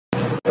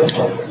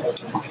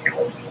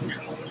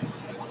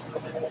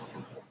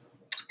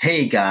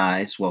Hey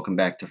guys, welcome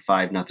back to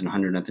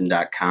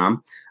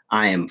 5nothing100nothing.com.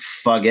 I am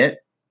Fugget,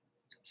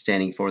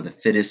 standing for the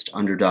fittest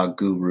underdog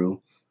guru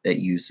that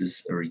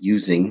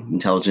using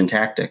intelligent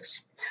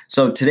tactics.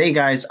 So today,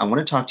 guys, I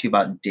want to talk to you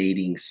about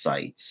dating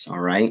sites.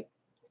 All right.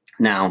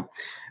 Now,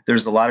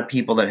 there's a lot of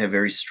people that have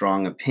very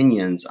strong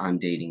opinions on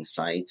dating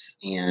sites,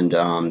 and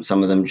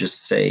some of them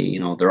just say,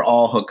 they're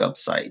all hookup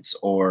sites,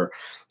 or,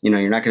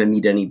 you're not going to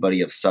meet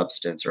anybody of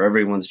substance, or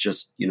everyone's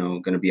just,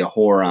 going to be a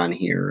whore on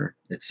here,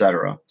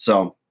 etc.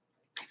 So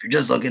if you're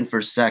just looking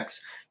for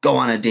sex, go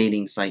on a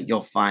dating site,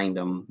 you'll find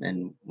them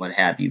and what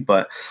have you.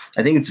 But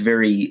I think it's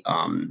very,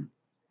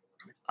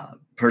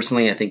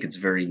 personally, I think it's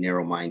very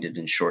narrow-minded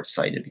and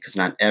short-sighted because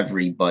not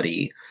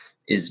everybody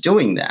is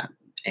doing that.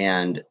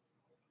 And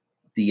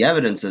the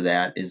evidence of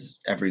that is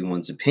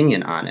everyone's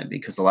opinion on it,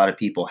 because a lot of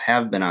people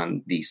have been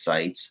on these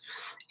sites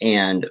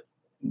and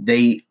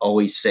they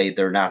always say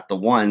they're not the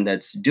one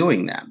that's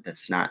doing that.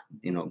 That's not,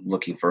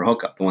 looking for a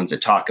hookup. The ones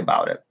that talk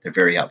about it, they're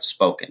very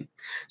outspoken.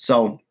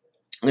 So I'm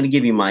going to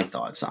give you my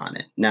thoughts on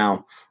it.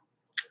 Now,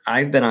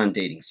 I've been on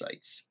dating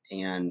sites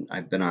and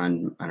I've been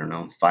on,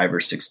 5 or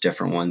 6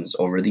 different ones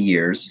over the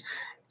years.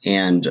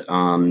 And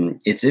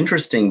it's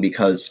interesting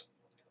because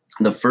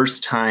the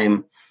first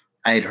time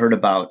I had heard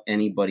about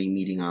anybody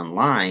meeting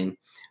online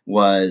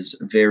was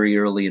very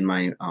early in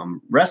my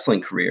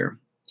wrestling career.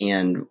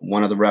 And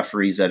one of the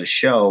referees at a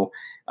show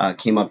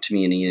came up to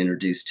me and he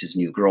introduced his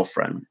new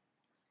girlfriend.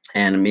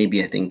 And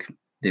maybe I think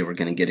they were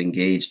going to get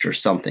engaged or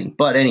something.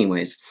 But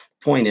anyways,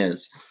 the point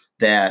is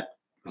that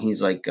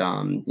he's like,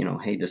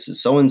 hey, this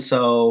is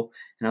so-and-so.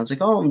 And I was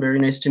like, oh, very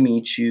nice to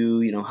meet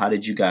you. How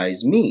did you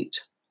guys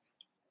meet?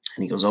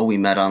 And he goes, oh, we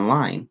met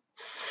online.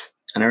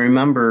 And I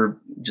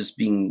remember just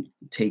being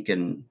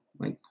taken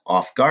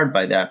off guard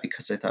by that,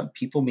 because I thought,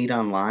 people meet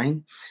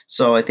online.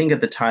 So I think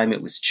at the time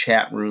it was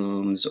chat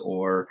rooms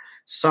or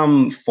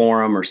some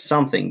forum or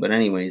something. But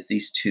anyways,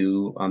 these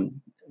two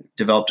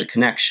developed a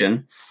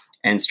connection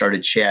and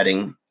started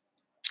chatting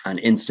on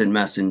Instant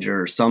Messenger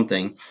or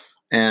something,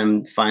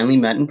 and finally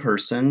met in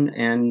person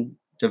and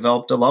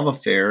developed a love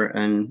affair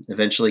and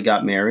eventually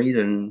got married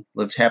and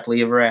lived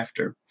happily ever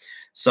after.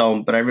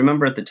 So, but I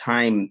remember at the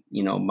time,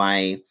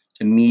 my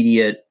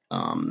immediate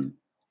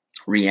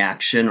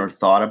reaction or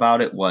thought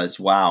about it was,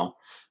 wow,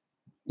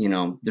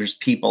 there's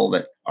people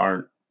that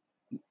aren't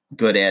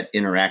good at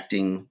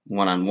interacting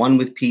one-on-one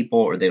with people,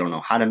 or they don't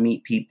know how to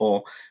meet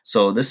people.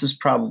 So this is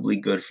probably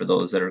good for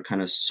those that are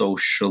kind of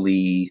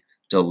socially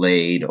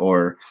delayed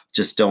or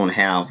just don't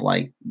have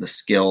the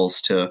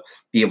skills to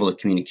be able to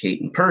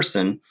communicate in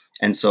person.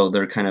 And so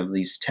they're kind of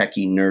these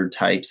techie nerd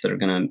types that are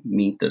going to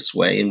meet this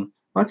way. And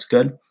that's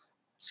good.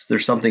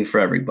 There's something for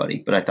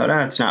everybody. But I thought,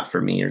 it's not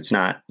for me, or it's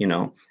not,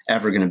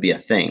 ever going to be a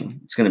thing.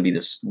 It's going to be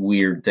this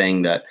weird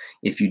thing that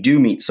if you do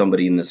meet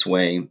somebody in this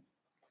way,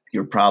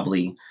 you're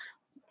probably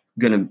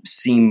going to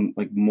seem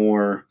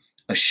more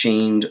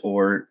ashamed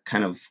or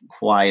kind of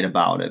quiet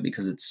about it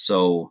because it's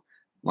so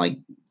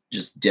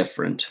just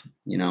different,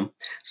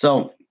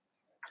 So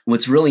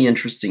what's really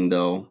interesting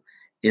though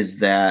is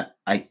that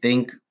I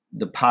think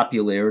the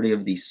popularity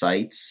of these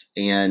sites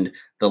and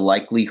the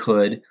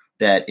likelihood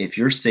that if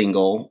you're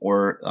single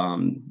or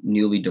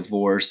newly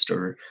divorced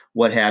or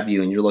what have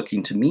you, and you're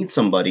looking to meet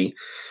somebody,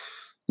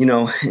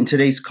 in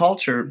today's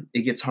culture,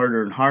 it gets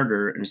harder and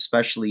harder. And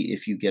especially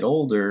if you get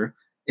older,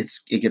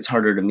 it gets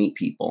harder to meet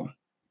people.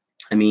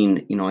 I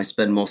mean, I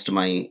spend most of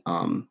my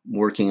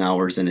working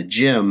hours in a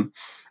gym,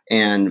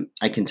 and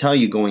I can tell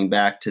you, going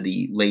back to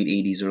the late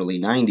 80s, early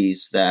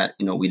 90s, that,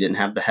 we didn't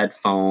have the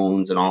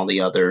headphones and all the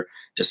other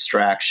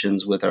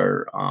distractions with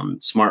our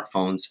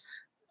smartphones.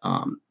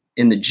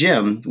 In the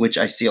gym, which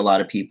I see a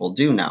lot of people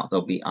do now.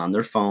 They'll be on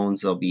their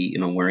phones, they'll be,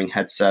 wearing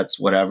headsets,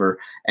 whatever,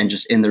 and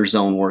just in their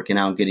zone working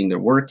out, getting their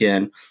work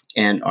in,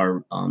 and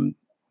are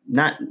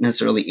not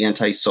necessarily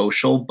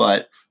antisocial,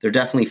 but they're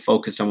definitely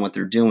focused on what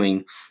they're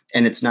doing.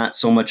 And it's not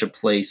so much a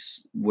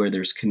place where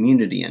there's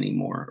community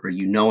anymore, or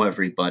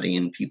everybody,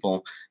 and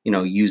people,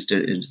 used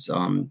it as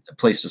a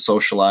place to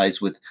socialize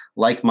with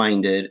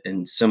like-minded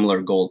and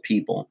similar goal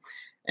people,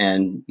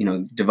 and,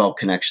 develop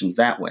connections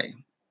that way.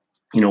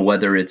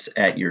 Whether it's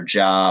at your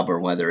job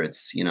or whether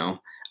it's,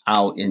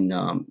 out in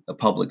a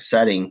public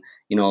setting,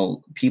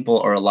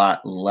 people are a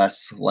lot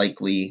less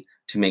likely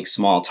to make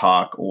small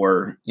talk,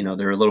 or,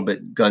 they're a little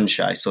bit gun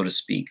shy, so to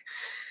speak.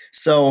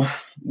 So,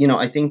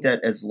 I think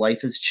that as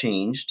life has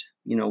changed,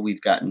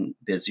 we've gotten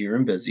busier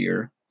and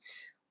busier.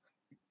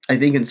 I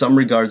think in some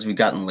regards we've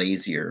gotten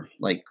lazier.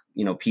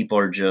 People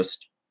are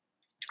just,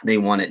 they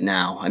want it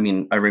now. I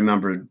mean, I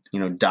remember,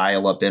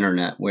 dial-up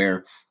internet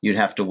where you'd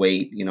have to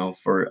wait,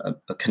 for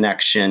a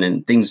connection,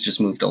 and things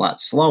just moved a lot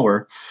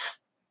slower.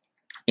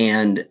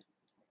 And,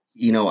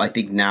 I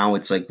think now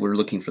it's we're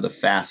looking for the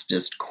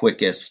fastest,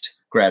 quickest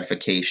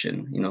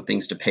gratification,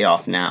 things to pay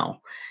off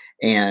now.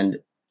 And,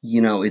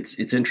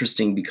 it's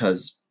interesting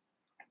because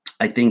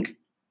I think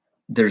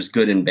there's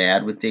good and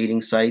bad with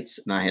dating sites.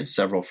 And I have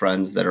several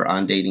friends that are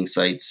on dating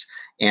sites,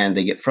 and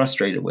they get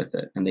frustrated with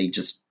it and they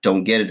just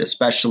don't get it,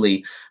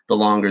 especially the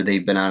longer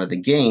they've been out of the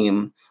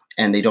game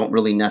and they don't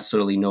really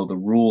necessarily know the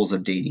rules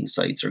of dating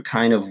sites or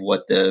kind of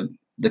what the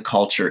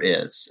culture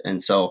is.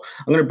 And so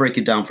I'm going to break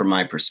it down from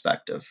my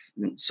perspective.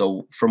 And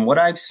so from what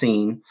I've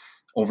seen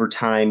over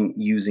time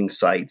using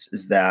sites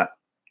is that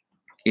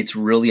it's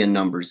really a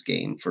numbers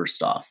game.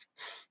 First off,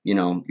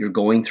 you're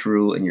going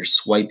through and you're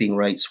swiping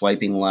right,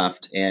 swiping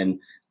left, and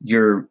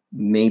you're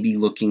maybe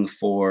looking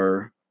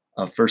for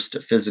a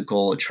first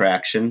physical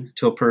attraction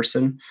to a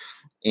person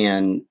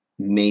and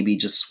maybe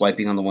just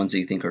swiping on the ones that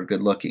you think are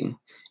good looking.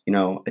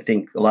 I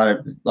think a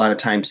lot of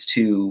times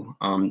too,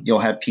 you'll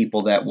have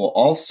people that will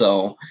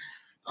also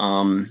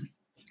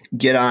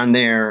get on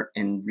there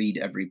and read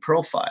every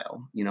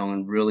profile,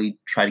 and really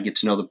try to get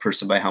to know the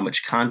person by how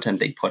much content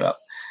they put up,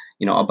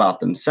 about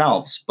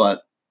themselves.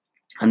 But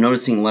I'm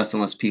noticing less and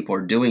less people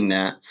are doing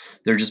that.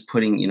 They're just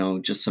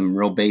putting, just some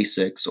real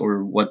basics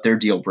or what their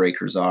deal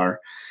breakers are.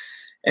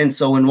 And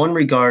so in one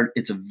regard,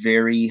 it's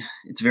very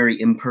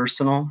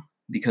impersonal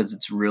because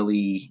it's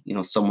really,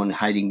 someone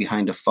hiding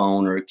behind a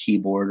phone or a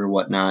keyboard or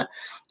whatnot.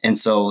 And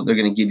so they're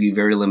going to give you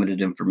very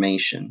limited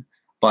information.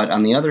 But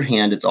on the other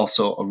hand, it's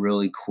also a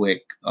really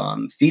quick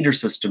feeder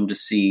system to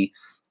see,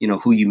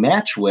 who you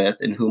match with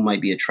and who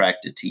might be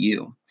attracted to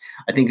you.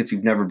 I think if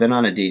you've never been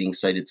on a dating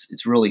site,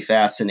 it's really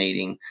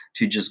fascinating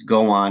to just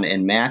go on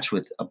and match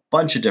with a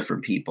bunch of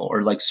different people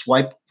or like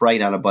swipe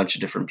right on a bunch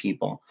of different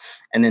people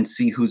and then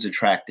see who's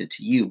attracted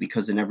to you,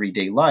 because in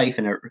everyday life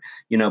and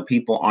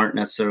people aren't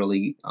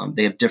necessarily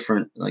they have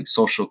different like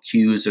social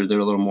cues, or they're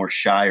a little more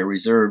shy or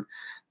reserved,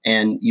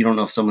 and you don't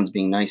know if someone's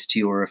being nice to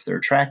you or if they're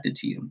attracted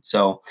to you.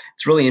 So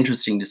it's really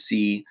interesting to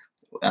see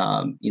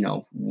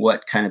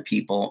what kind of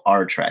people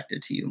are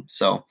attracted to you.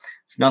 So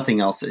if nothing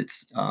else,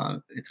 it's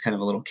kind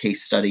of a little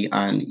case study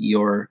on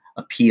your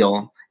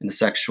appeal in the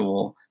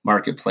sexual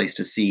marketplace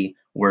to see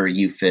where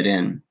you fit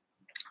in.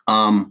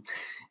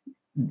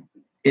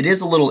 It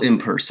is a little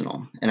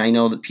impersonal, and I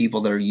know that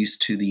people that are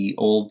used to the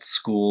old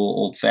school,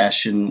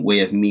 old-fashioned way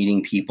of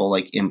meeting people,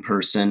 like in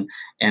person,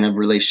 and a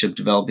relationship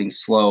developing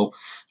slow,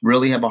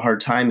 really have a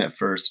hard time at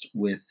first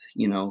with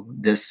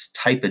this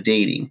type of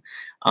dating.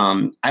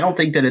 I don't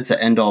think that it's an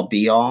end-all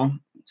be-all.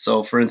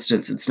 So for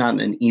instance, it's not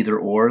an either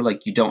or,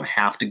 like you don't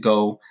have to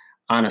go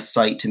on a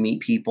site to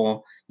meet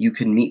people. You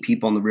can meet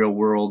people in the real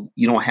world.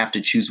 You don't have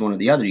to choose one or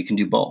the other. You can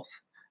do both.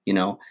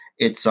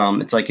 It's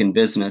like in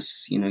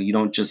business, you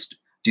don't just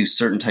do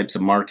certain types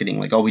of marketing,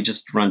 like, oh, we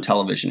just run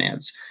television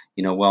ads.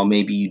 Well,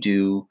 maybe you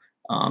do,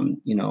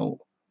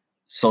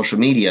 social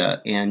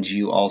media, and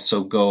you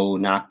also go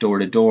knock door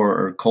to door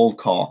or cold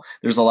call.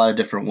 There's a lot of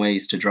different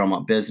ways to drum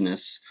up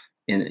business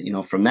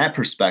from that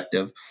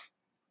perspective.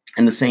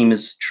 And the same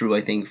is true,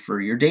 I think,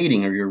 for your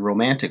dating or your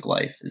romantic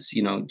life is,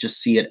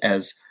 just see it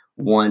as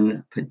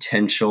one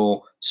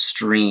potential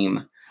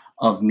stream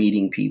of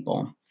meeting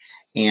people.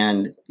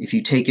 And if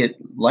you take it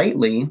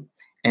lightly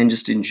and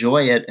just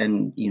enjoy it,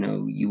 and,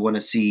 you want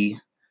to see,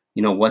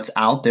 what's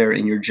out there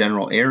in your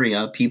general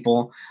area,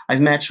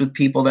 I've matched with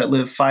people that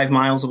live 5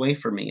 miles away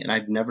from me and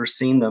I've never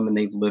seen them, and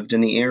they've lived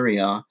in the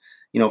area,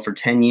 for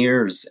 10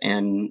 years.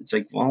 And it's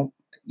like, well,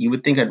 you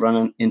would think I'd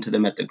run into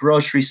them at the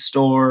grocery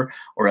store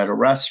or at a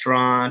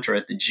restaurant or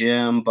at the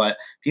gym, but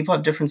people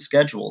have different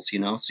schedules,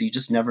 so you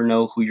just never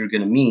know who you're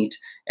going to meet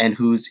and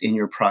who's in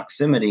your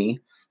proximity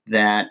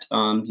that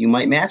you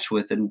might match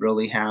with and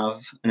really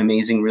have an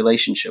amazing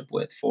relationship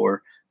with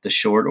for the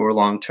short or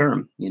long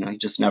term. You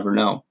just never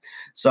know.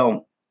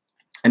 So,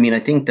 I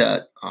think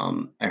that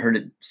I heard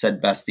it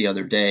said best the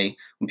other day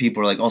when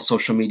people are like, oh,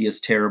 social media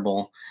is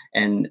terrible.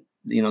 And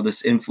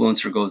this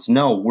influencer goes,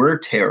 no, we're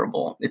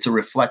terrible. It's a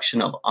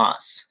reflection of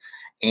us.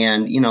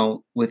 And,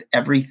 with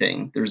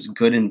everything, there's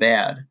good and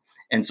bad.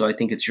 And so I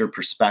think it's your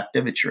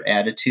perspective, it's your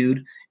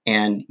attitude.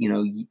 And,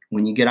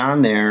 when you get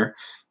on there,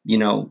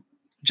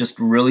 just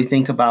really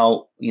think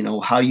about,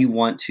 how you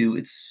want to,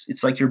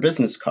 it's like your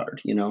business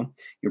card,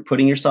 you're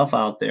putting yourself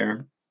out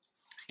there,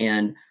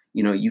 and,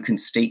 you can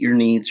state your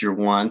needs, your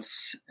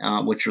wants,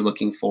 what you're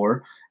looking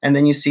for, and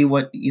then you see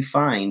what you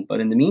find. But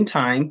in the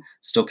meantime,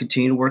 still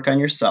continue to work on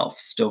yourself,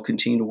 still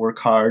continue to work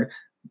hard,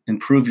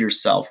 improve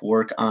yourself,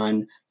 work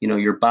on,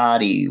 your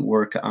body,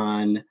 work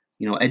on,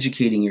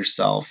 educating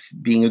yourself,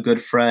 being a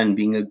good friend,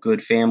 being a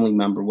good family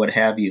member, what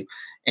have you.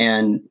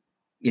 And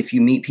if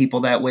you meet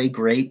people that way,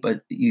 great,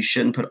 but you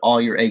shouldn't put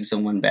all your eggs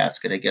in one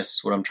basket, I guess is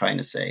what I'm trying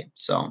to say.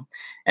 So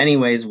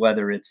anyways,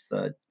 whether it's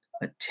a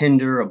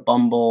Tinder, a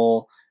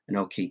Bumble, an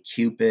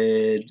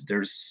OkCupid,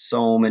 there's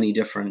so many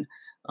different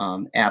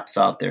apps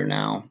out there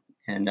now.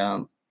 And,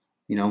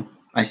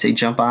 I say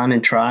jump on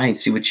and try and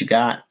see what you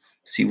got,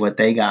 see what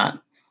they got,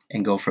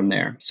 and go from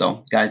there.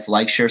 So guys,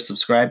 like, share,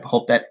 subscribe.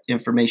 Hope that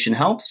information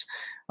helps.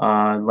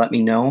 Let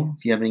me know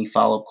if you have any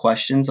follow-up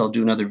questions. I'll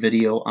do another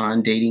video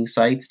on dating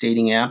sites,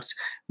 dating apps,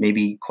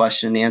 maybe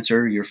question and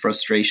answer your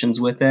frustrations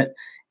with it,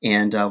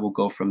 and we'll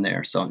go from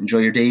there. So enjoy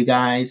your day, you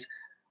guys.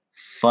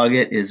 Fug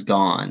it is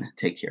gone.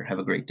 Take care. Have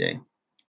a great day.